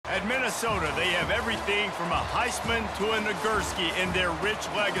Minnesota, they have everything from a Heisman to a Nagurski in their rich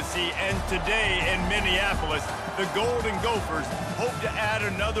legacy. And today in Minneapolis, the Golden Gophers hope to add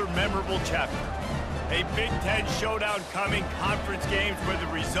another memorable chapter. A Big Ten showdown coming, conference games where the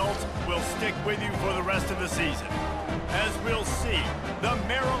results will stick with you for the rest of the season. As we'll see, the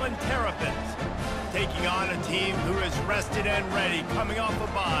Maryland Terrapins taking on a team who is rested and ready, coming off a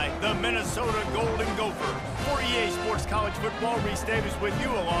bye, the Minnesota Golden Gophers. For EA Sports College Football, Reese Davis with you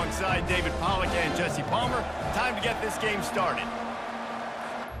alongside David Pollack and Jesse Palmer. Time to get this game started.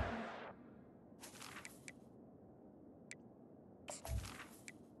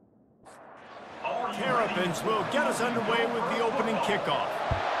 Terrapins will get us underway with the opening kickoff.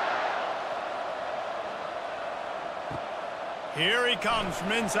 Here he comes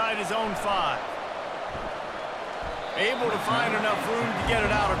from inside his own 5. Able to find enough room to get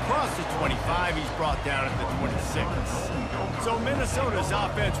it out across the 25. He's brought down at the 26. So Minnesota's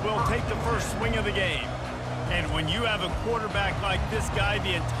offense will take the first swing of the game. And when you have a quarterback like this guy,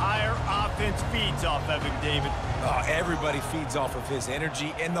 the entire offense feeds off of him, David. Everybody feeds off of his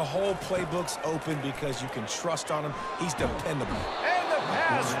energy, and the whole playbook's open because you can trust on him. He's dependable. And the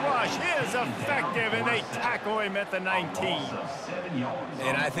pass rush is effective, and they tackle him at the 19.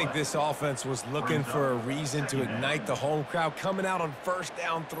 And I think this offense was looking for a reason to ignite the home crowd, coming out on first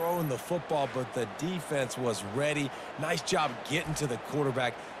down, throwing the football, but the defense was ready. Nice job getting to the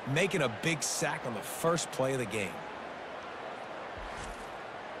quarterback, making a big sack on the first play of the game.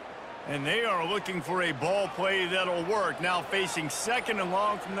 And they are looking for a ball play that'll work, now facing 2nd and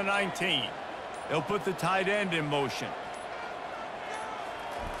long from the 19. They'll put the tight end in motion.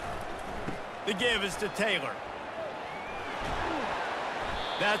 The give is to Taylor.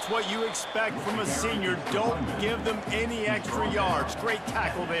 That's what you expect from a senior. Don't give them any extra yards. Great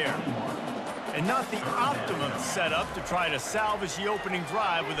tackle there. And not the optimum setup to try to salvage the opening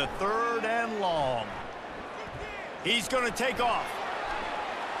drive with a 3rd and long. He's going to take off.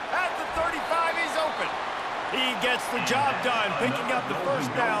 At the 35, he's open. He gets the job done, picking up the first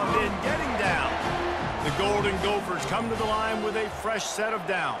down, then getting down. The Golden Gophers come to the line with a fresh set of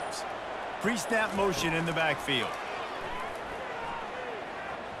downs. Pre-snap motion in the backfield.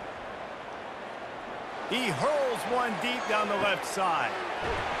 He hurls one deep down the left side.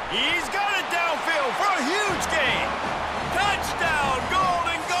 He's got it downfield for a huge gain. Touchdown,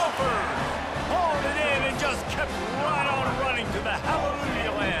 Golden Gophers! Hauled it in and just kept right on running to the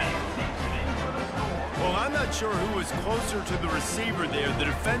hallelujah land. Well, I'm not sure who was closer to the receiver there, the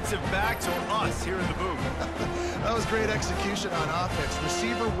defensive backs or us here in the booth. That was great execution on offense.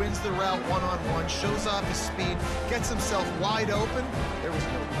 Receiver wins the route one-on-one, shows off his speed, gets himself wide open. There was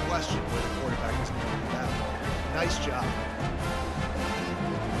no question where the quarterback was going to be that ball. Nice job.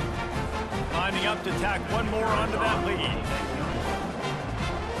 Lining up to tack one more onto that lead.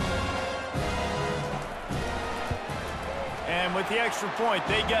 And with the extra point,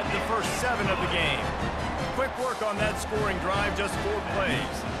 they get the first 7 of the game. Quick work on that scoring drive, just 4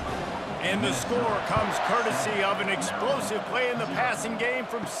 plays. And the score comes courtesy of an explosive play in the passing game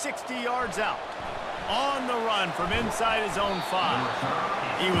from 60 yards out. On the run from inside his own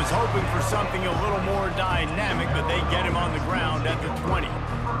 5. He was hoping for something a little more dynamic, but they get him on the ground at the 20.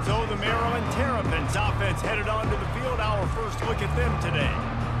 So the Maryland Terrapins offense headed onto the field. Our first look at them today.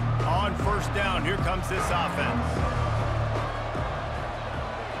 On first down, here comes this offense.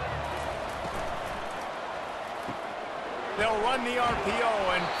 They'll run the RPO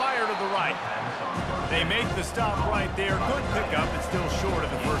and fire to the right. They make the stop right there. Good pickup, but still short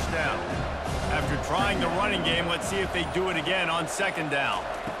of the first down. After trying the running game, let's see if they do it again on 2nd down.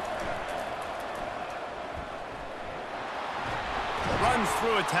 Runs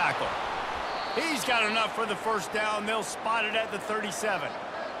through a tackle. He's got enough for the first down. They'll spot it at the 37.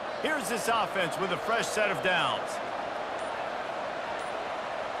 Here's this offense with a fresh set of downs.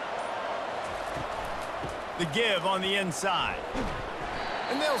 The give on the inside.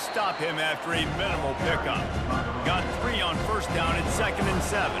 And they'll stop him after a minimal pickup. Got 3 on first down at 2nd and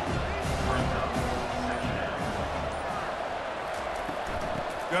 7.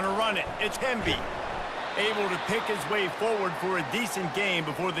 Gonna run it. It's Hemby. Able to pick his way forward for a decent gain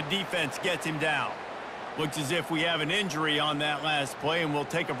before the defense gets him down. Looks as if we have an injury on that last play, and we'll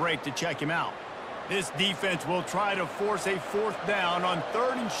take a break to check him out. This defense will try to force a 4th down on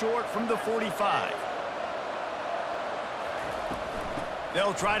 3rd and short from the 45.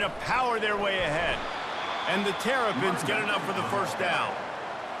 They'll try to power their way ahead. And the Terrapins get enough for the first down.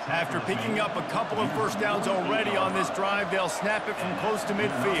 After picking up a couple of first downs already on this drive, they'll snap it from close to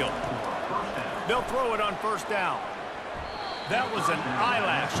midfield. They'll throw it on first down. That was an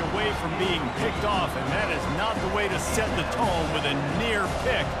eyelash away from being picked off, and that is not the way to set the tone with a near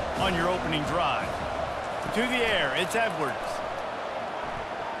pick on your opening drive. To the air, it's Edwards.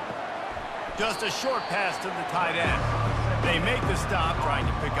 Just a short pass to the tight end. They make the stop, trying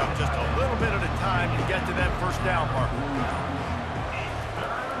to pick up just a little bit at a time to get to that first down marker.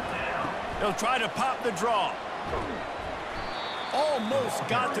 They'll try to pop the draw. Almost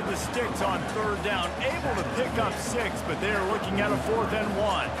got to the sticks on third down, able to pick up 6, but they're looking at a 4th and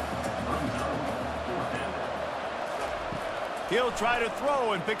 1. He'll try to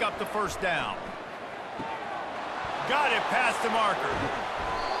throw and pick up the first down. Got it past the marker.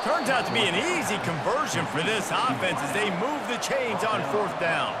 Turns out to be an easy conversion for this offense as they move the chains on 4th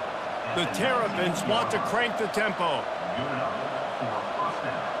down. The Terrapins want to crank the tempo.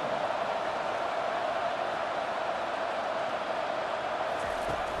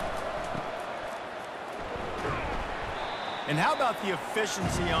 And how about the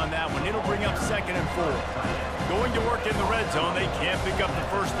efficiency on that one? It'll bring up 2nd and 4. Going to work in the red zone, they can't pick up the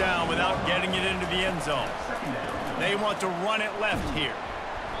first down without getting it into the end zone. They want to run it left here.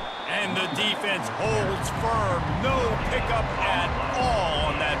 And the defense holds firm. No pickup at all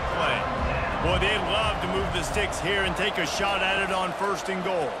on that play. Boy, they'd love to move the sticks here and take a shot at it on 1st and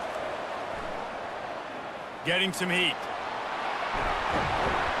goal. Getting some heat.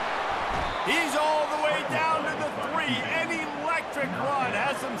 He's all the way down to the 3. An electric run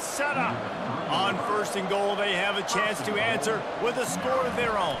has them set up. On 1st and goal, they have a chance to answer with a score of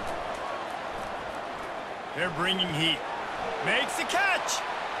their own. They're bringing heat. Makes the catch.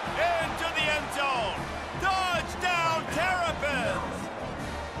 Into the end zone. Touchdown, Terrapins.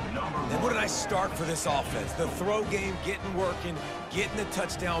 And what a nice start for this offense. The throw game getting working, getting the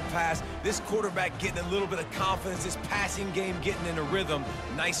touchdown pass. This quarterback getting a little bit of confidence. This passing game getting in a rhythm.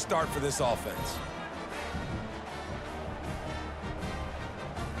 Nice start for this offense.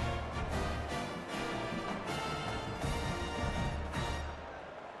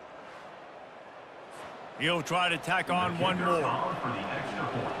 He'll try to tack on one more.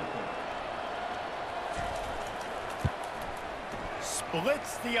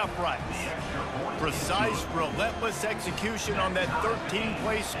 Splits the uprights. Precise, relentless execution on that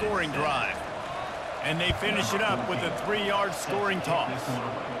 13-play scoring drive. And they finish it up with a 3-yard scoring toss.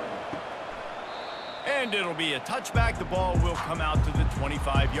 And it'll be a touchback. The ball will come out to the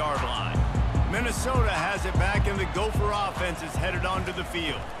 25-yard line. Minnesota has it back, and the Gopher offense is headed onto the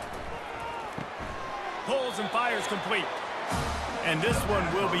field. Pulls and fires complete. And this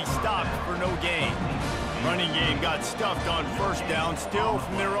one will be stopped for no gain. Running game got stuffed on 1st down, still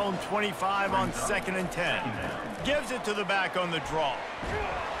from their own 25 on 2nd and 10. Gives it to the back on the draw.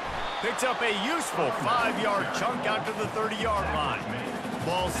 Picks up a useful 5-yard chunk out to the 30-yard line.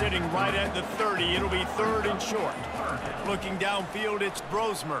 Ball sitting right at the 30. It'll be 3rd and short. Looking downfield, it's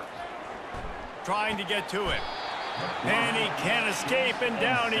Brosmer. Trying to get to it. And he can't escape, and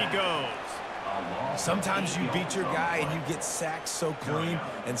down he goes. Sometimes you beat your guy and you get sacked so clean,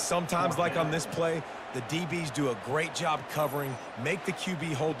 and sometimes, like on this play, the DBs do a great job covering, make the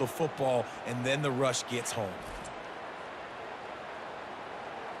QB hold the football, and then the rush gets home.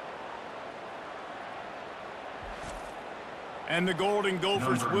 And the Golden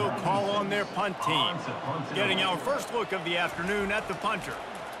Gophers will call on their punt team. Getting our first look of the afternoon at the punter.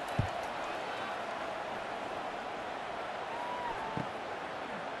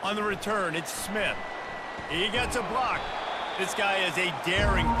 On the return, it's Smith. He gets a block. This guy is a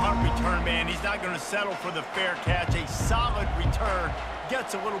daring punt return man. He's not going to settle for the fair catch. A solid return.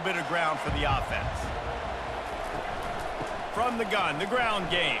 Gets a little bit of ground for the offense. From the gun, the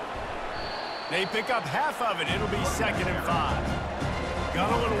ground game. They pick up half of it. It'll be 2nd and 5.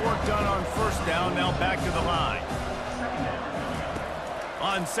 Got a little work done on 1st down. Now back to the line.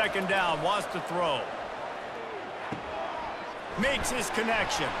 On 2nd down, wants to throw. Makes his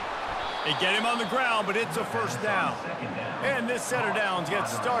connection. They get him on the ground, but it's a 1st down. And this set of downs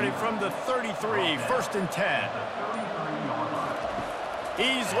gets started from the 33, 1st and 10.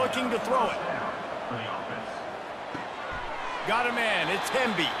 He's looking to throw it. Got a man, it's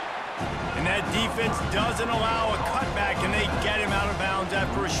Hemby. And that defense doesn't allow a cutback, and they get him out of bounds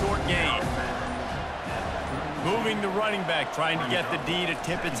after a short gain. Moving the running back, trying to get the D to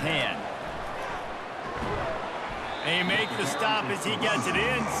tip its hand. They make the stop as he gets it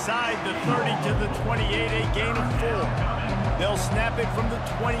inside the 30 to the 28, a gain of 4. They'll snap it from the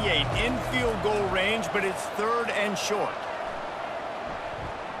 28 in field goal range, but it's 3rd and short.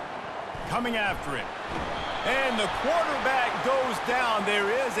 Coming after it. And the quarterback goes down. There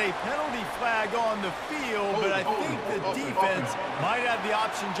is a penalty flag on the field, but I think the defense might have the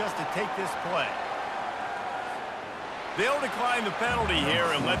option just to take this play. They'll decline the penalty here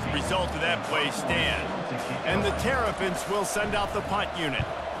and let the result of that play stand. And the Terrapins will send out the punt unit.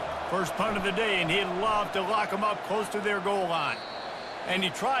 First punt of the day, and he'd love to lock them up close to their goal line. And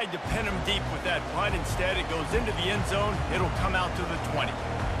he tried to pin him deep with that punt. Instead, it goes into the end zone. It'll come out to the 20.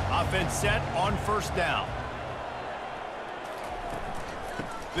 Offense set on first down.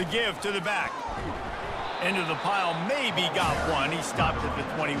 The give to the back. Into the pile, maybe got one. He stopped at the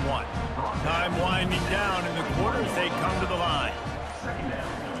 21. Time winding down in the quarters. They come to the line.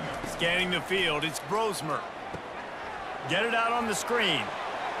 Scanning the field, it's Brosmer. Get it out on the screen.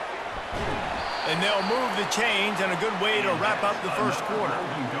 And they'll move the chains, and a good way to wrap up the first quarter.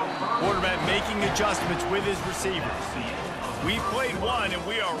 Quarterback making adjustments with his receivers. We've played one, and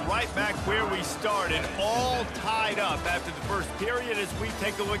we are right back where we started, all tied up after the first period as we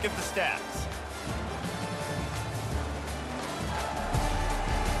take a look at the stats.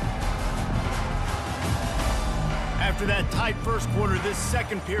 After that tight first quarter, this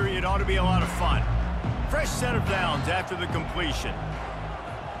second period ought to be a lot of fun. Fresh set of downs after the completion.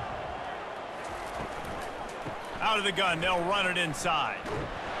 Out of the gun, they'll run it inside.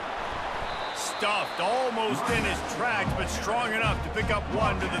 Stuffed almost in his tracks, but strong enough to pick up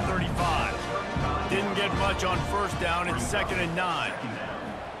one to the 35. Didn't get much on first down. It's 2nd and 9.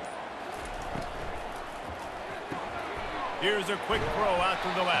 Here's a quick throw out to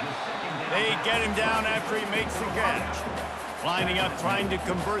the left. They get him down after he makes the catch. Lining up, trying to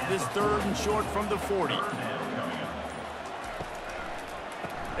convert this 3rd and short from the 40.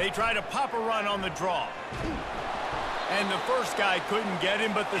 They try to pop a run on the draw. And the first guy couldn't get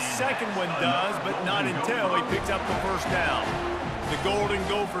him, but the second one does, but not until he picks up the first down. The Golden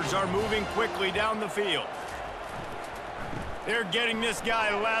Gophers are moving quickly down the field. They're getting this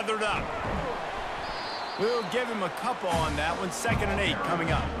guy lathered up. We'll give him a couple on that one. 2nd and 8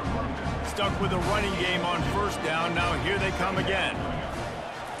 coming up. Stuck with a running game on first down. Now here they come again.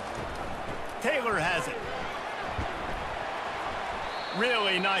 Taylor has it.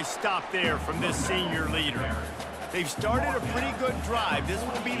 Really nice stop there from this senior leader. They've started a pretty good drive. This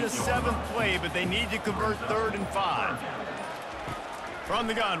will be the 7th play, but they need to convert 3rd and 5. From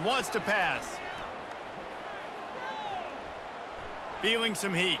the gun, wants to pass. Feeling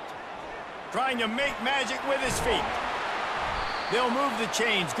some heat. Trying to make magic with his feet. They'll move the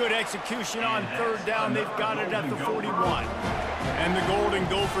chains. Good execution on 3rd down. They've got it at the 41. And the Golden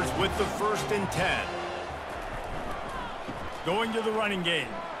Gophers with the 1st and 10. Going to the running game.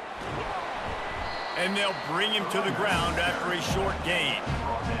 And they'll bring him to the ground after a short gain.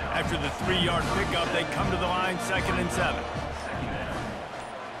 After the 3-yard pickup, they come to the line 2nd and 7.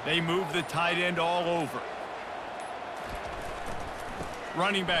 They move the tight end all over.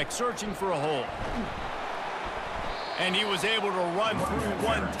 Running back searching for a hole. And he was able to run through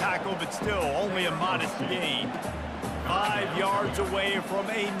one tackle, but still only a modest gain. 5 yards away from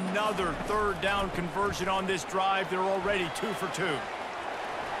another 3rd down conversion on this drive. They're already 2 for 2.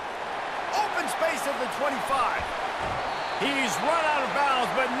 Open space at the 25. He's run out of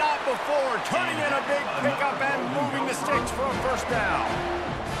bounds, but not before. Turning in a big pickup and moving the sticks for a first down.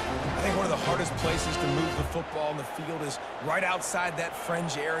 I think one of the hardest places to move the football on the field is right outside that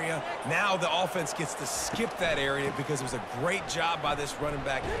fringe area. Now the offense gets to skip that area because it was a great job by this running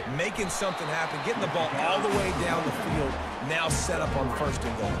back making something happen, getting the ball all the way down the field, now set up on 1st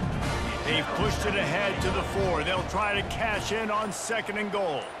and goal. They've pushed it ahead to the 4. They'll try to cash in on 2nd and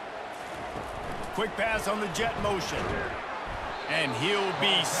goal. Quick pass on the jet motion. And he'll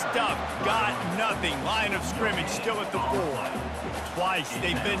be stuffed. Got nothing. Line of scrimmage still at the 4. Twice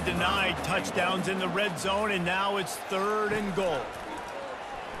they've been denied touchdowns in the red zone, and now it's 3rd and goal.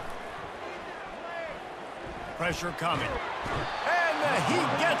 Pressure coming. And the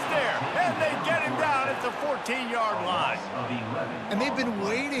heat gets there. And they get him down at the 14-yard line. And they've been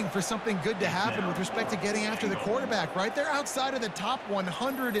waiting for something good to happen with respect to getting after the quarterback, right? They're outside of the top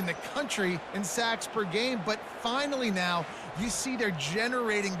 100 in the country in sacks per game, but finally now you see they're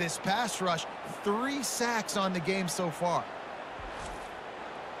generating this pass rush. 3 sacks on the game so far.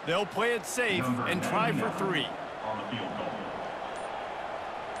 They'll play it safe and try for 3.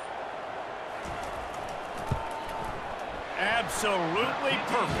 Absolutely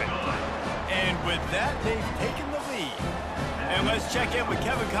perfect. And with that, they've taken the lead. And let's check in with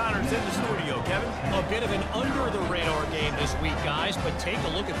Kevin Connors in the studio. Kevin? A bit of an under-the-radar game this week, guys, but take a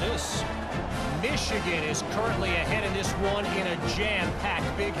look at this. Michigan is currently ahead in this one in a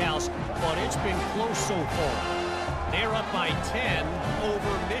jam-packed big house, but it's been close so far. They're up by 10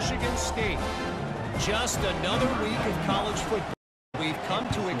 over Michigan State. Just another week of college football we've come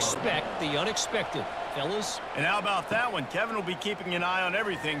to expect the unexpected. Fellas? And how about that one? Kevin will be keeping an eye on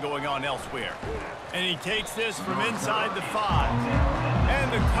everything going on elsewhere. And he takes this from inside the 5.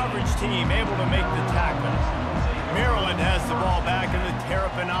 And the coverage team able to make the tackle. Maryland has the ball back and the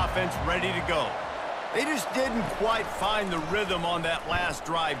Terrapin offense ready to go. They just didn't quite find the rhythm on that last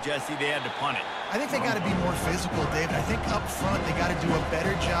drive, Jesse. They had to punt it. I think they got to be more physical, David. I think up front they got to do a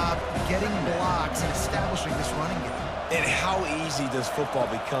better job getting blocks and establishing this running game. And how easy does football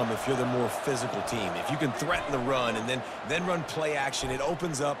become if you're the more physical team? If you can threaten the run and then run play action, it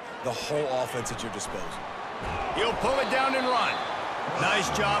opens up the whole offense at your disposal. He'll pull it down and run. Nice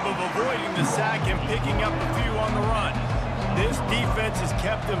job of avoiding the sack and picking up a few on the run. This defense has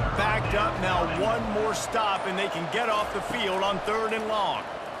kept them backed up. Now one more stop and they can get off the field on 3rd and long.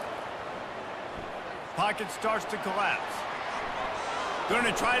 Pocket starts to collapse. Going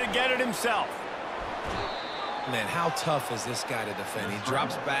to try to get it himself. Man, how tough is this guy to defend? He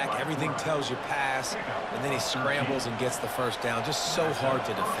drops back, everything tells you pass, and then he scrambles and gets the first down. Just so hard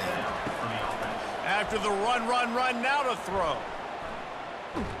to defend. After the run, now to throw.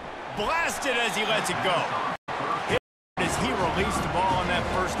 Blasted as he lets it go. Hit as he released the ball on that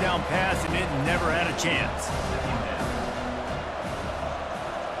first down pass, and it never had a chance.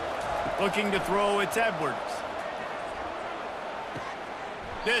 Looking to throw, it's Edwards.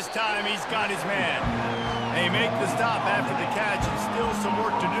 This time he's got his man. They make the stop after the catch, and still some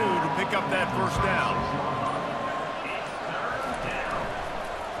work to do to pick up that first down.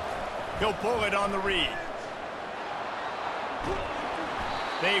 He'll pull it on the read.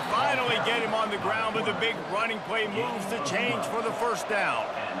 They finally get him on the ground, but the big running play moves the chains for the first down.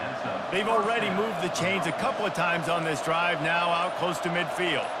 They've already moved the chains a couple of times on this drive, now out close to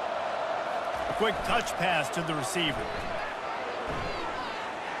midfield. A quick touch pass to the receiver.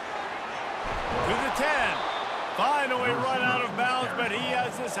 To the 10. Finally run out of bounds, but he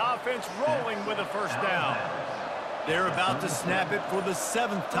has this offense rolling with a first down. They're about to snap it for the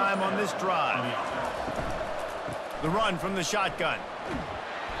 7th time on this drive. The run from the shotgun.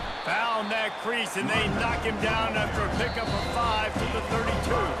 Found that crease, and they knock him down after a pickup of 5 to the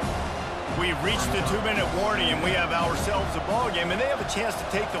 32. We've reached the 2-minute warning, and we have ourselves a ball game, and they have a chance to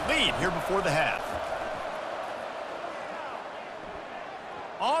take the lead here before the half.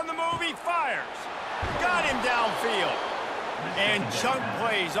 On the move, he fires. Got him downfield. And chunk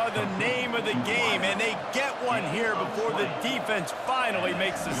plays are the name of the game, and they get one here before the defense finally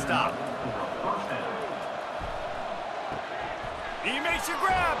makes the stop. He makes a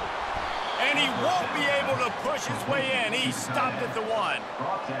grab, and he won't be able to push his way in. He stopped at the 1.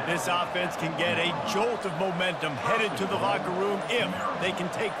 This offense can get a jolt of momentum headed to the locker room if they can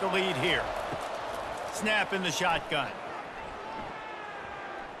take the lead here. Snap in the shotgun.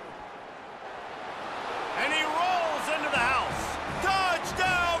 And he rolls into the house.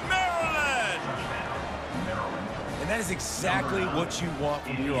 Touchdown, Maryland! And that is exactly what you want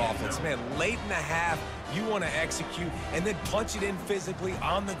from your offense. Man, late in the half, you want to execute and then punch it in physically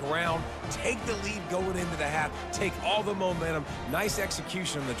on the ground. Take the lead going into the half. Take all the momentum. Nice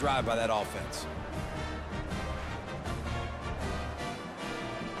execution on the drive by that offense.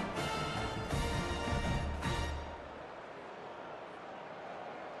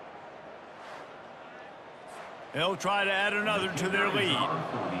 They'll try to add another to their lead.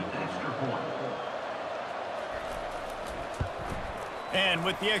 And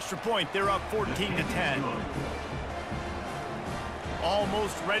with the extra point, they're up 14-10.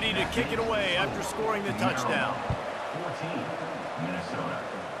 Almost ready to kick it away after scoring the touchdown. 14, Minnesota,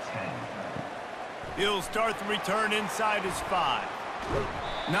 10. He'll start the return inside his 5.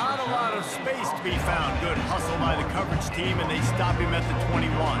 Not a lot of space to be found. Good hustle by the coverage team, and they stop him at the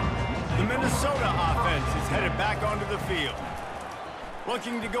 21. The Minnesota offense is headed back onto the field.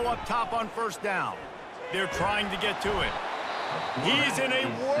 Looking to go up top on first down. They're trying to get to it. He's in a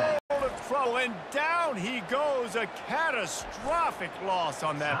world of trouble, and down he goes. A catastrophic loss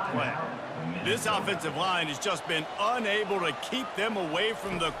on that play. This offensive line has just been unable to keep them away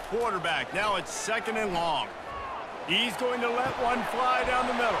from the quarterback. Now it's 2nd and long. He's going to let one fly down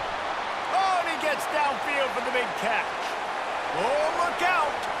the middle. Oh, and he gets downfield for the big catch. Oh, look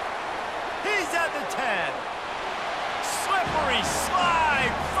out. He's at the 10. Slippery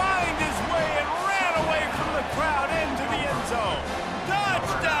slide, find his way and ran away from the crowd into the end zone.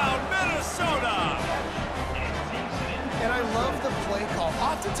 Touchdown, Minnesota! And I love the play call.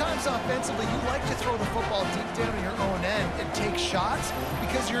 Oftentimes offensively, you like to throw the football deep down in your own end and take shots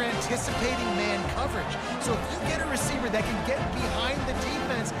because you're anticipating man coverage. So if you get a receiver that can get behind the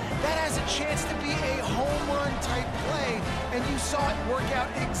defense, that has a chance to be a home run type play, and you saw it work out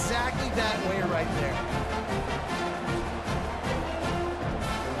exactly that way right there.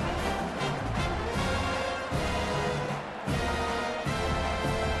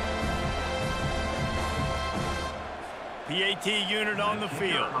 PAT unit on the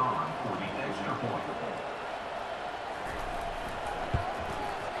field.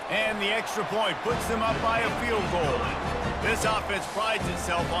 And the extra point puts them up by a field goal. This offense prides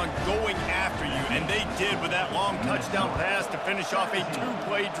itself on going after you, and they did with that long touchdown pass to finish off a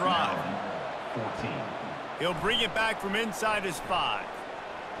two-play drive. He'll bring it back from inside his 5.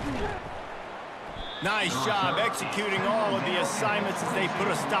 Nice job executing all of the assignments as they put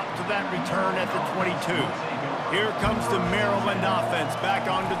a stop to that return at the 22. Here comes the Maryland offense back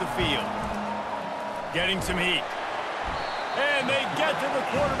onto the field. Getting some heat. And they get to the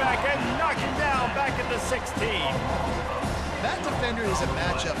quarterback and knock him down back at the 16. That defender is a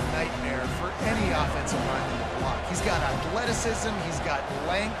matchup nightmare for any offensive lineman to block. He's got athleticism, he's got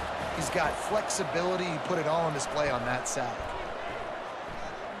length, he's got flexibility. He put it all on display on that sack.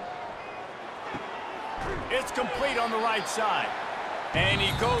 It's complete on the right side. And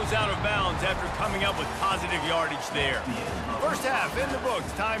he goes out of bounds after coming up with positive yardage there. First half in the books.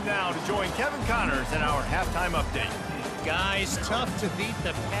 Time now to join Kevin Connors in our halftime update. Guys, tough to beat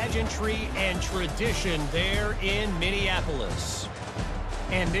the pageantry and tradition there in Minneapolis.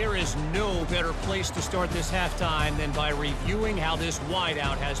 And there is no better place to start this halftime than by reviewing how this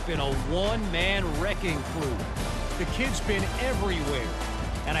wideout has been a one-man wrecking crew. The kid's been everywhere.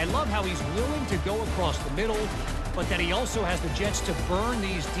 And I love how he's willing to go across the middle, but that he also has the jets to burn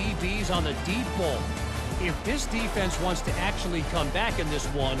these DBs on the deep ball. If this defense wants to actually come back in this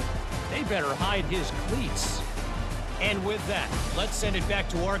one, they better hide his cleats. And with that, let's send it back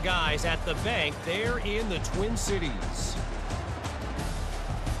to our guys at the bank there in the Twin Cities.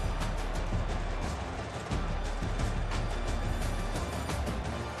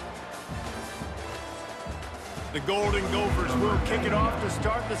 The Golden Gophers will kick it off to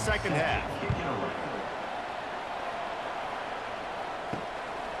start the second half.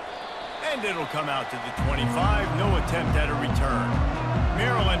 And it'll come out to the 25. No attempt at a return.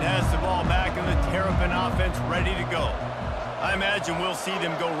 Maryland has the ball back and the Terrapin offense ready to go. I imagine we'll see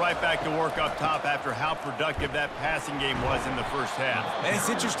them go right back to work up top after how productive that passing game was in the first half. And it's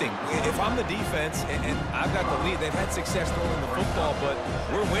interesting. If I'm the defense and I've got the lead, they've had success throwing the football, but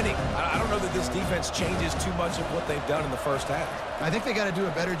we're winning. I don't know that this defense changes too much of what they've done in the first half. I think they got to do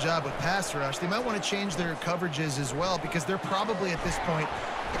a better job with pass rush. They might want to change their coverages as well because they're probably at this point.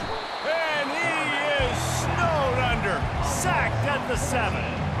 And he is snowed under. Sacked at the 7.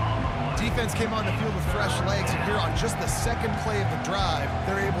 Defense came on the field with fresh legs, and here on just the second play of the drive,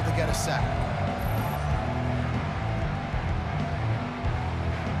 they're able to get a sack.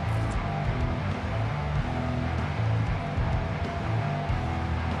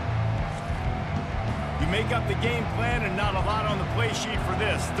 You make up the game plan and not a lot on the play sheet for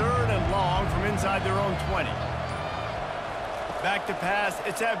this. 3rd and long from inside their own 20. Back to pass,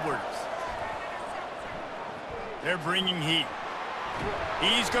 it's Edwards. They're bringing heat.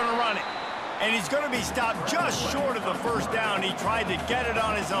 He's going to run it. And he's going to be stopped just short of the first down. He tried to get it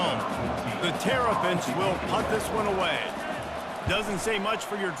on his own. The Terrapins will punt this one away. Doesn't say much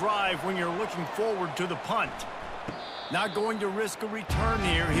for your drive when you're looking forward to the punt. Not going to risk a return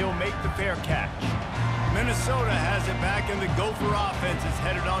here. He'll make the fair catch. Minnesota has it back, and the Gopher offense is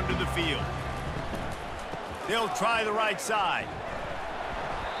headed onto the field. They'll try the right side.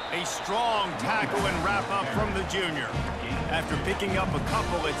 A strong tackle and wrap up from the junior. After picking up a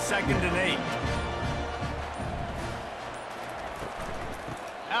couple, it's 2nd and 8.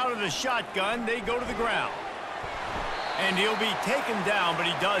 Out of the shotgun, they go to the ground. And he'll be taken down, but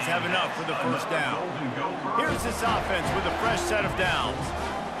he does have enough for the first down. Here's this offense with a fresh set of downs.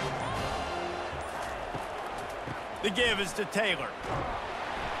 The give is to Taylor.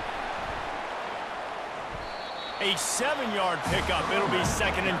 A 7-yard pickup. It'll be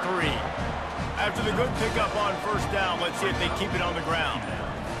 2nd and 3. After the good pickup on first down, let's see if they keep it on the ground.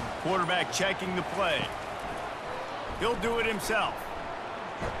 Quarterback checking the play. He'll do it himself.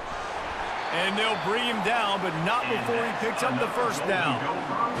 And they'll bring him down, but not before he picks up the first down.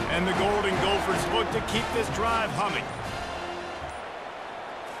 And the Golden Gophers look to keep this drive humming.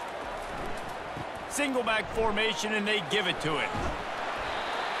 Single back formation, and they give it to it.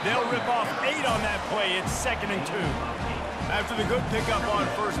 They'll rip off 8 on that play. It's 2nd and 2. After the good pickup on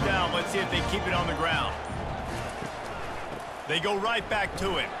first down, let's see if they keep it on the ground. They go right back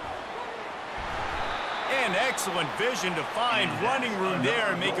to it. And excellent vision to find running room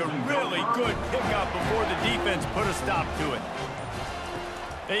there and make a really good pickup before the defense put a stop to it.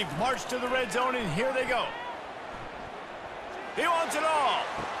 They've marched to the red zone, and here they go. He wants it all.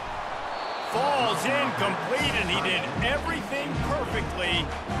 Falls incomplete, and he did everything perfectly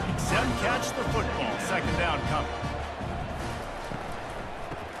except catch the football. 2nd down coming.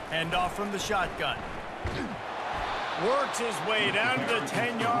 Hand off from the shotgun. Works his way down to the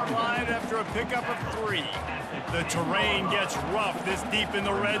 10-yard line after a pickup of 3. The terrain gets rough this deep in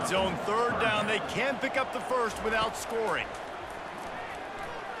the red zone. Third down, they can't pick up the first without scoring.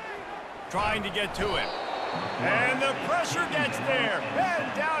 Trying to get to him. And the pressure gets there.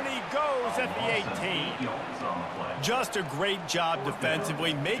 And down he goes at the 18. Just a great job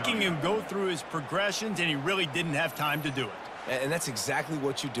defensively, making him go through his progressions, and he really didn't have time to do it. And that's exactly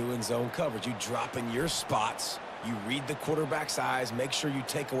what you do in zone coverage. You drop in your spots, you read the quarterback's eyes, make sure you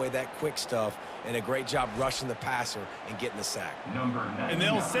take away that quick stuff, and a great job rushing the passer and getting the sack. And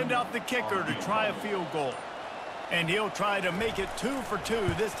they'll send out the kicker to try a field goal. And he'll try to make it 2 for 2,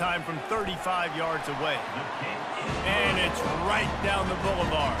 this time from 35 yards away. And it's right down the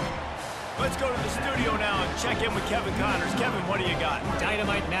boulevard. Let's go to the studio now and check in with Kevin Connors. Kevin, what do you got?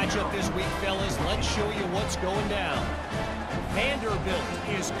 Dynamite matchup this week, fellas. Let's show you what's going down. Vanderbilt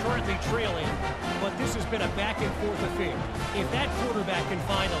is currently trailing, but this has been a back-and-forth affair. If that quarterback can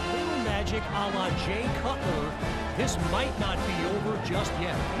find a little magic a la Jay Cutler, this might not be over just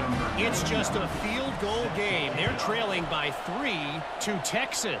yet. It's just a field goal game. They're trailing by 3 to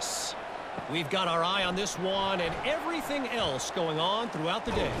Texas. We've got our eye on this one and everything else going on throughout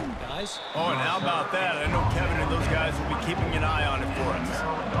the day, guys. Oh, and how about that? I know Kevin and those guys will be keeping an eye on it for us.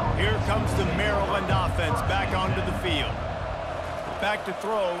 Here comes the Maryland offense back onto the field. Back to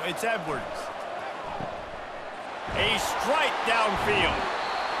throw, it's Edwards. A strike downfield.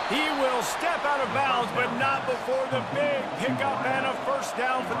 He will step out of bounds, but not before the big pickup and a first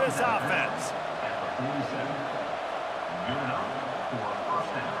down for this offense.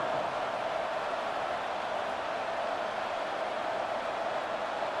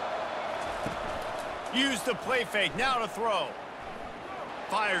 Use the play fake, now to throw.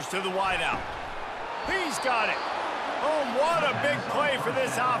 Fires to the wideout. He's got it. Oh, what a big play for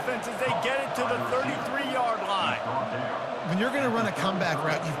this offense as they get it to the 33-yard line. When you're going to run a comeback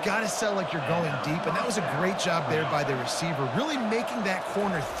route, you've got to sell like you're going deep, and that was a great job there by the receiver, really making that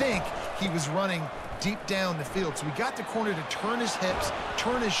corner think he was running deep down the field. So we got the corner to turn his hips,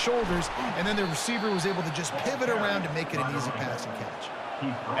 turn his shoulders, and then the receiver was able to just pivot around to make it an easy passing catch.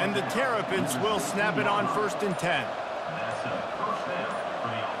 And the Terrapins will snap it on 1st and 10. That's a first down for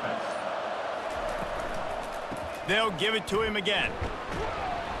the offense. They'll give it to him again.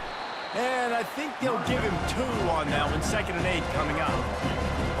 And I think they'll give him 2 on that one. 2nd and 8 coming up.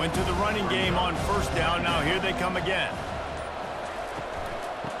 Went to the running game on 1st down. Now here they come again.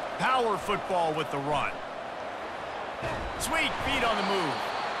 Power football with the run. Sweet feet on the move.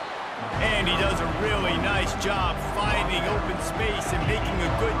 And he does a really nice job finding open space and making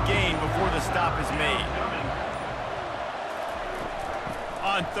a good gain before the stop is made.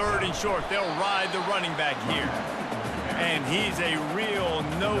 On 3rd and short, they'll ride the running back here. And he's a real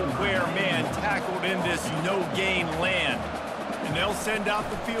nowhere man tackled in this no-gain land. And they'll send out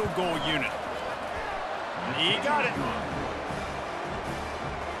the field goal unit. He got it.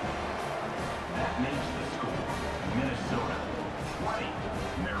 That makes the score Minnesota 20,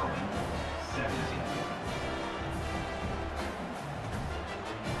 Maryland 17.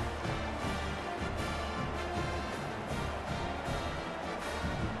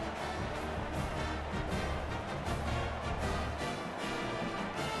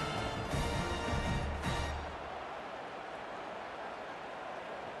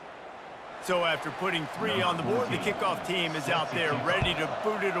 So after putting 3 on the board, the kickoff team is out there ready to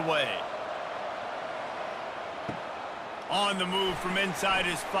boot it away. On the move from inside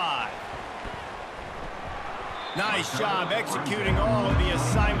his 5. Nice job executing all of the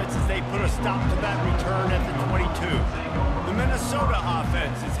assignments as they put a stop to that return at the 22. The Minnesota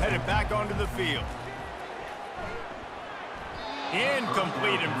offense is headed back onto the field.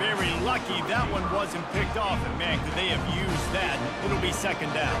 Incomplete, and very lucky that one wasn't picked off. And man, could they have used that? It'll be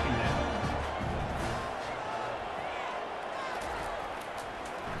 2nd down.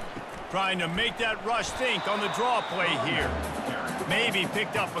 Trying to make that rush think on the draw play here. Maybe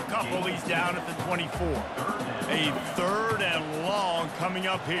picked up a couple. He's down at the 24. A 3rd and long coming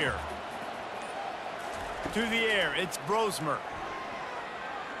up here. To the air, it's Brosmer.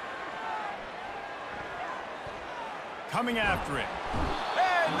 Coming after it.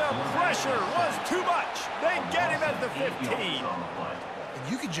 And the pressure was too much. They get him at the 15.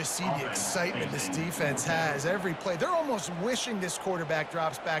 You can just see the excitement this defense has every play. They're almost wishing this quarterback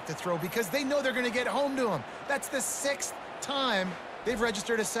drops back to throw because they know they're going to get home to him. That's the 6th time they've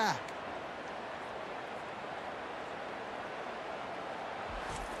registered a sack.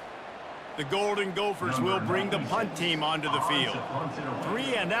 The Golden Gophers will bring the punt team onto the field.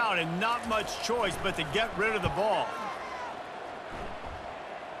 3 and out and not much choice but to get rid of the ball.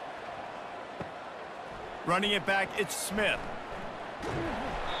 Running it back, it's Smith.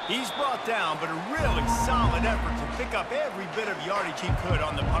 He's brought down, but a really solid effort to pick up every bit of yardage he could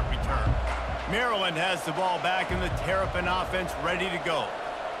on the punt return. Maryland has the ball back and the Terrapin offense ready to go.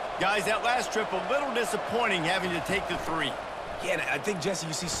 Guys, that last trip a little disappointing having to take the 3. Yeah, and I think, Jesse,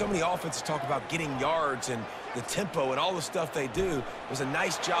 you see so many offenses talk about getting yards and the tempo and all the stuff they do. It was a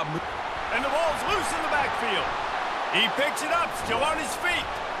nice job. And the ball's loose in the backfield. He picks it up, still on his feet.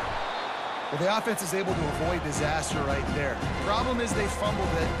 Well, the offense is able to avoid disaster right there. The problem is they fumbled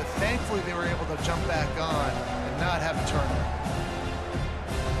it, but thankfully they were able to jump back on and not have a turnover.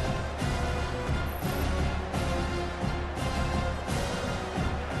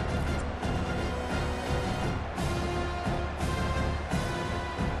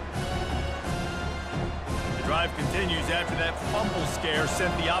 The drive continues after that fumble scare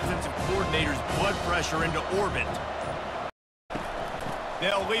sent the offensive coordinator's blood pressure into orbit.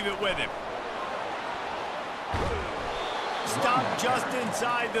 They'll leave it with him. Stop just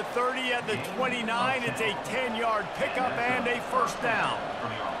inside the 30 at the 29. It's a 10-yard pickup and a first down.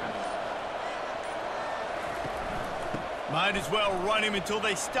 Might as well run him until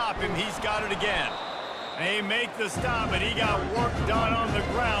they stop him. He's got it again. They make the stop, but he got work done on the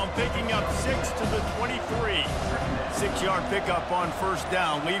ground, picking up 6 to the 23. 6-yard pickup on first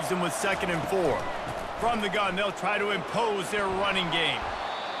down leaves them with 2nd and 4. From the gun, they'll try to impose their running game.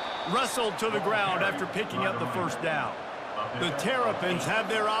 Wrestled to the ground after picking up the first down. The Terrapins have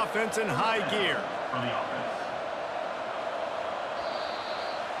their offense in high gear.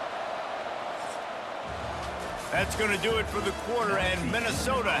 That's going to do it for the quarter, and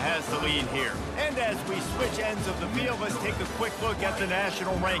Minnesota has the lead here. And as we switch ends of the field, let's take a quick look at the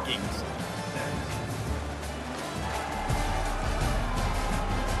national rankings.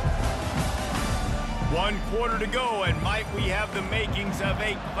 One quarter to go, and might we have the makings of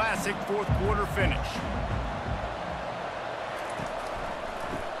a classic fourth-quarter finish.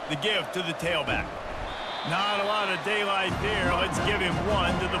 The give to the tailback. Not a lot of daylight there. Let's give him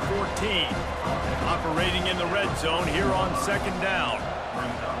 1 to the 14. Operating in the red zone here on 2nd down.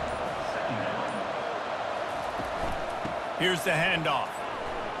 Here's the handoff.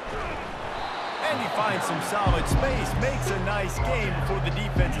 And he finds some solid space. Makes a nice game before the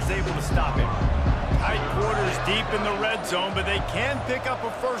defense is able to stop him. Tight quarters deep in the red zone, but they can pick up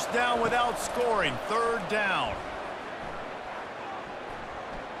a first down without scoring. 3rd down.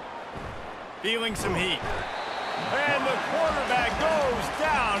 Feeling some heat. And the quarterback goes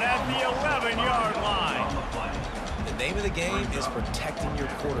down at the 11-yard line. The name of the game is protecting your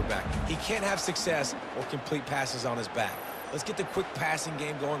quarterback. He can't have success or complete passes on his back. Let's get the quick passing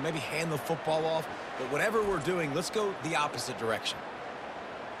game going, maybe hand the football off. But whatever we're doing, let's go the opposite direction.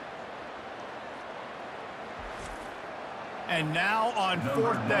 And now on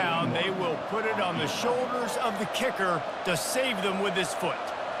 4th down, they will put it on the shoulders of the kicker to save them with his foot.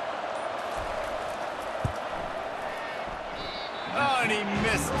 Oh, and he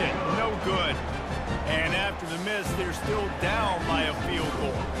missed it. No good. And after the miss, they're still down by a field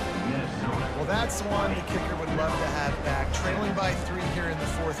goal. Well, that's one the kicker would love to have back. Trailing by 3 here in the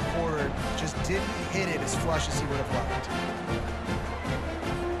 4th quarter, just didn't hit it as flush as he would have liked.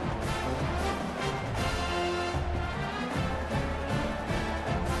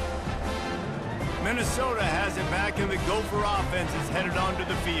 Minnesota has it back, and the Gopher offense is headed onto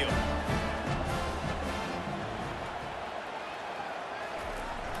the field.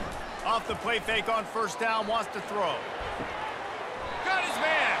 Off the play fake on 1st down, wants to throw. Got his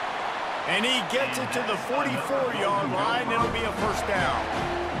man. And he gets it to the 44-yard line. It'll be a first down.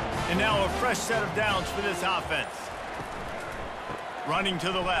 And now a fresh set of downs for this offense. Running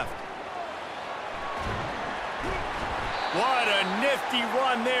to the left. What a nifty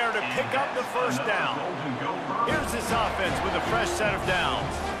run there to pick up the first down. Here's this offense with a fresh set of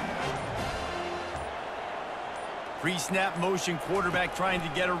downs. Pre-snap motion, quarterback trying to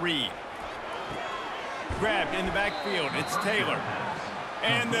get a read. Grabbed in the backfield. It's Taylor.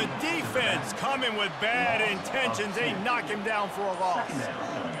 And the defense coming with bad intentions. They knock him down for a loss.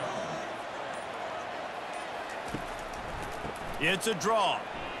 It's a draw.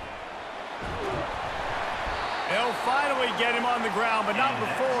 They'll finally get him on the ground, but not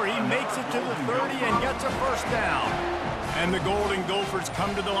before he makes it to the 30 and gets a first down. And the Golden Gophers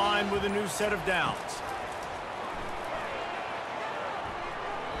come to the line with a new set of downs.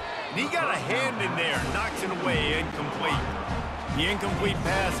 And he got a hand in there, knocks it away, incomplete. The incomplete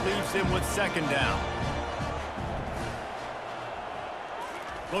pass leaves him with 2nd down.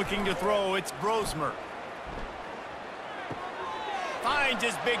 Looking to throw, it's Brosmer. Finds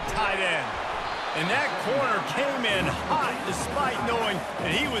his big tight end. And that corner came in hot despite knowing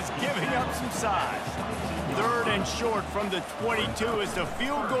that he was giving up some size. 3rd and short from the 22. Is the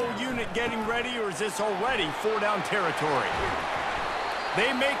field goal unit getting ready, or is this already 4-down territory?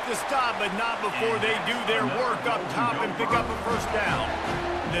 They make the stop, but not before they do their work up top and pick up a first down.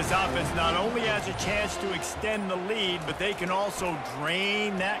 This offense not only has a chance to extend the lead, but they can also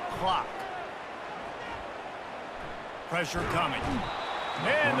drain that clock. Pressure coming.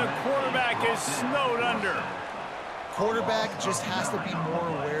 And the quarterback is snowed under. Quarterback just has to be more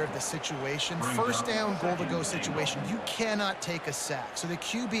aware of the situation. First down, goal-to-go situation. You cannot take a sack. So the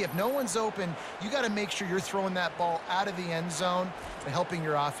QB, if no one's open, you got to make sure you're throwing that ball out of the end zone and helping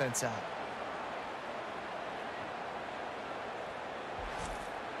your offense out.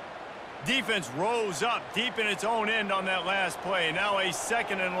 Defense rose up deep in its own end on that last play. Now a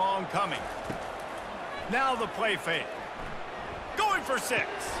 2nd and long coming. Now the play fake. Going for 6.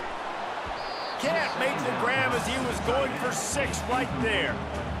 Can't make the grab as he was going for 6 right there.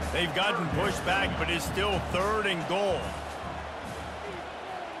 They've gotten pushed back, but it's still 3rd and goal.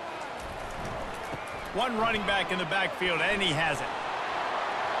 One running back in the backfield, and he has it.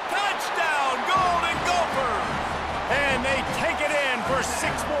 Touchdown, Golden Gophers! And they take it in for 6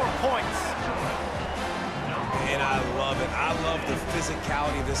 more points. And I love it. I love the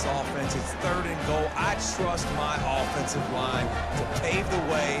physicality of this offense. It's 3rd and goal. I trust my offensive line to pave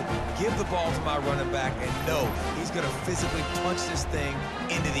the way, give the ball to my running back, and know he's going to physically punch this thing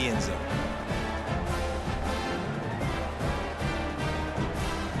into the end zone.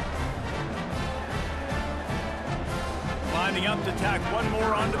 Lining up to tack one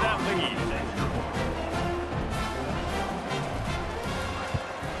more onto that lead.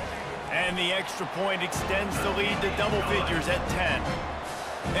 And the extra point extends the lead to double figures at 10.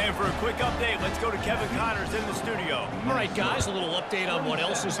 And for a quick update, let's go to Kevin Connors in the studio. All right, guys, a little update on what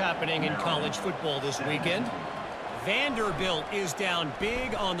else is happening in college football this weekend. Vanderbilt is down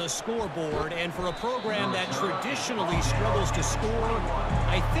big on the scoreboard, and for a program that traditionally struggles to score,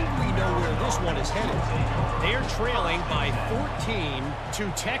 I think we know where this one is headed. They're trailing by 14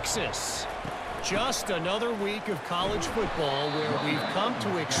 to Texas. Just another week of college football where we've come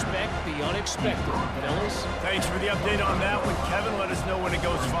to expect the unexpected. Fellas? Thanks for the update on that one, Kevin. Let us know when it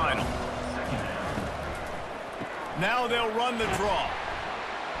goes final. Now they'll run the draw.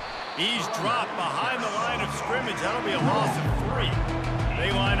 He's dropped behind the line of scrimmage. That'll be a loss of 3. They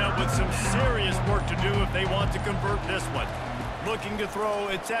line up with some serious work to do if they want to convert this one. Looking to throw,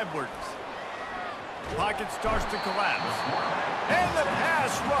 it's Edwards. Pocket starts to collapse. And the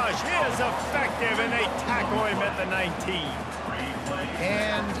pass rush is effective, and they tackle him at the 19.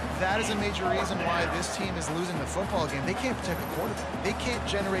 And that is a major reason why this team is losing the football game. They can't protect the quarterback. They can't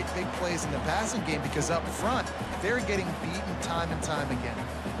generate big plays in the passing game because up front, they're getting beaten time and time again.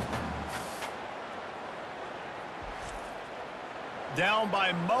 Down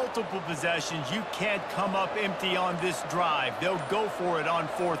by multiple possessions, you can't come up empty on this drive. They'll go for it on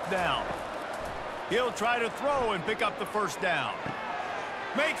 4th down. He'll try to throw and pick up the first down.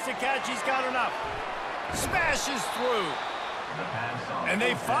 Makes the catch, he's got enough. Smashes through. And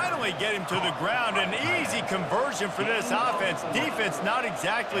they finally get him to the ground. An easy conversion for this offense. Defense not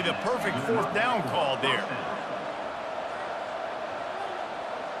exactly the perfect 4th down call there.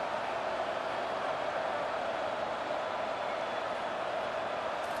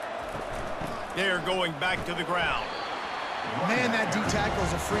 They're going back to the ground. Man, that D tackle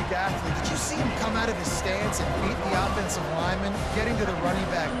is a freak athlete. Did you see him come out of his stance and beat the offensive lineman, getting to the running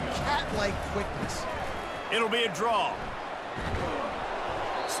back? Cat-like quickness. It'll be a draw.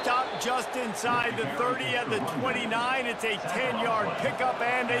 Stop just inside the 30 at the 29. It's a 10-yard pickup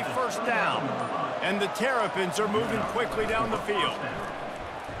and a first down. And the Terrapins are moving quickly down the field.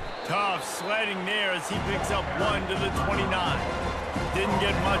 Tough sledding there as he picks up 1 to the 29. Didn't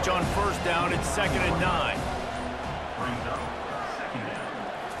get much on first down. It's 2nd and 9.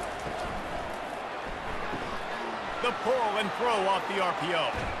 The pull and throw off the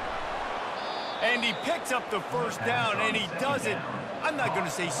RPO. And he picks up the first down, and he does it. I'm not going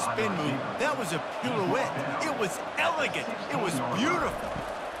to say spin move. That was a pirouette. It was elegant. It was beautiful.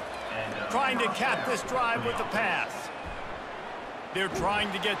 Trying to cap this drive with the pass. They're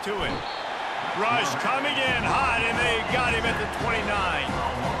trying to get to it. Rush coming in hot, and they got him at the 29.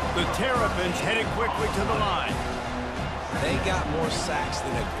 The Terrapins headed quickly to the line. They got more sacks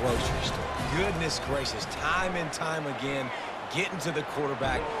than a grocery store. Goodness gracious, time and time again, getting to the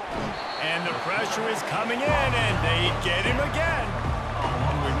quarterback. And the pressure is coming in, and they get him again.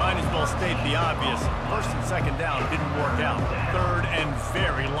 And we might as well state the obvious. 1st and 2nd down didn't work out. 3rd and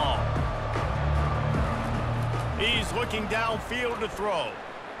very long. He's looking downfield to throw.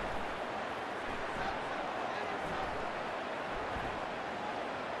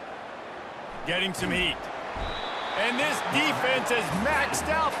 Getting some heat. And this defense has maxed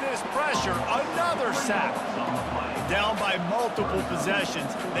out this pressure. Another sack. Down by multiple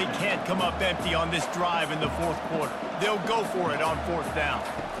possessions. They can't come up empty on this drive in the fourth quarter. They'll go for it on fourth down.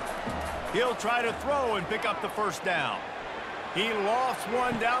 He'll try to throw and pick up the first down. He lofts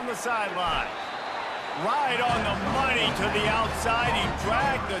one down the sideline. Right on the money to the outside. He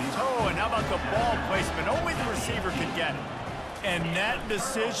dragged the toe, and how about the ball placement? Only the receiver could get it. And that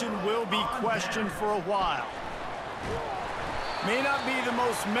decision will be questioned for a while. May not be the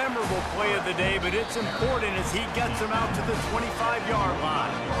most memorable play of the day, but it's important as he gets him out to the 25-yard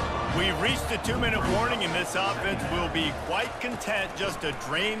line. We've reached the 2-minute warning, and this offense will be quite content just to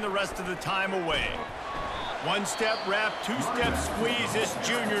drain the rest of the time away. One-step wrap, two-step squeeze. This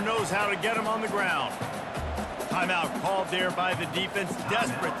junior knows how to get him on the ground. Timeout called there by the defense,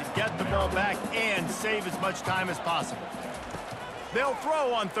 desperate to get the ball back and save as much time as possible. They'll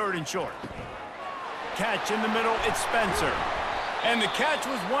throw on 3rd and short. Catch in the middle, it's Spencer. And the catch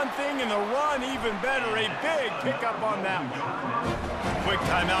was one thing, and the run even better. A big pickup on that one. Quick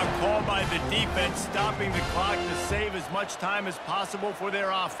timeout called by the defense, stopping the clock to save as much time as possible for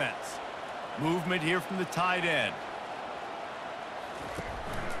their offense. Movement here from the tight end.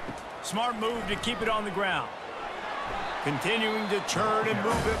 Smart move to keep it on the ground. Continuing to churn and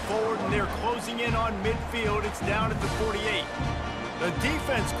move it forward, and they're closing in on midfield. It's down at the 48. The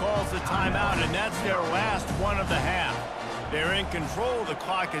defense calls the timeout, and that's their last one of the half. They're in control. The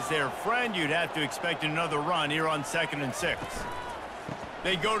clock is their friend. You'd have to expect another run here on 2nd and 6.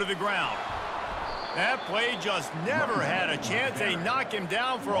 They go to the ground. That play just never had a chance. They knock him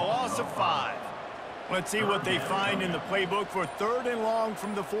down for a loss of 5. Let's see what they find in the playbook for 3rd and long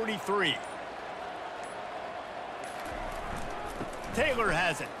from the 43. Taylor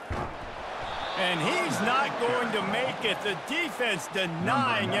has it. And he's not going to make it. The defense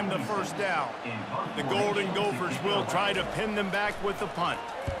denying him the first down. The Golden Gophers will try to pin them back with the punt.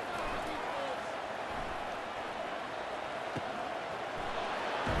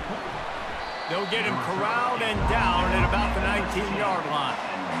 They'll get him corralled and down at about the 19-yard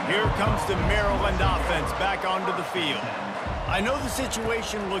line. Here comes the Maryland offense back onto the field. I know the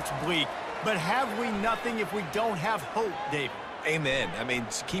situation looks bleak, but have we nothing if we don't have hope, David? Amen. I mean,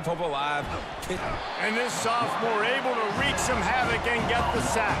 keep hope alive. And this sophomore able to wreak some havoc and get the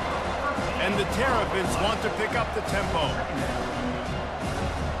sack. And the Terrapins want to pick up the tempo.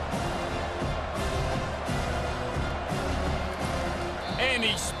 And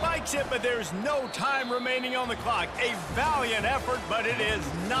he spikes it, but there's no time remaining on the clock. A valiant effort, but it is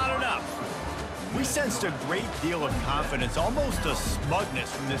not enough. We sensed a great deal of confidence, almost a smugness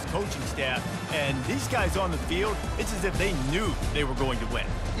from this coaching staff. And these guys on the field, it's as if they knew they were going to win.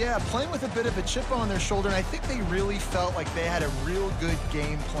 Yeah, playing with a bit of a chip on their shoulder, and I think they really felt like they had a real good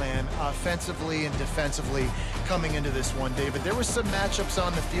game plan offensively and defensively coming into this one, David. There were some matchups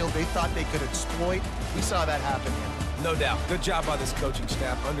on the field they thought they could exploit. We saw that happen here. No doubt. Good job by this coaching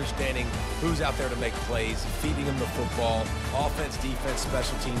staff, understanding who's out there to make plays, feeding them the football, offense, defense,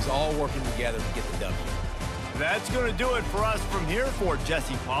 special teams, all working together to get the W. That's going to do it for us from here. For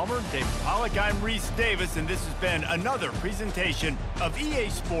Jesse Palmer, David Pollack, I'm Reese Davis, and this has been another presentation of EA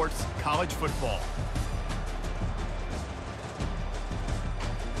Sports College Football.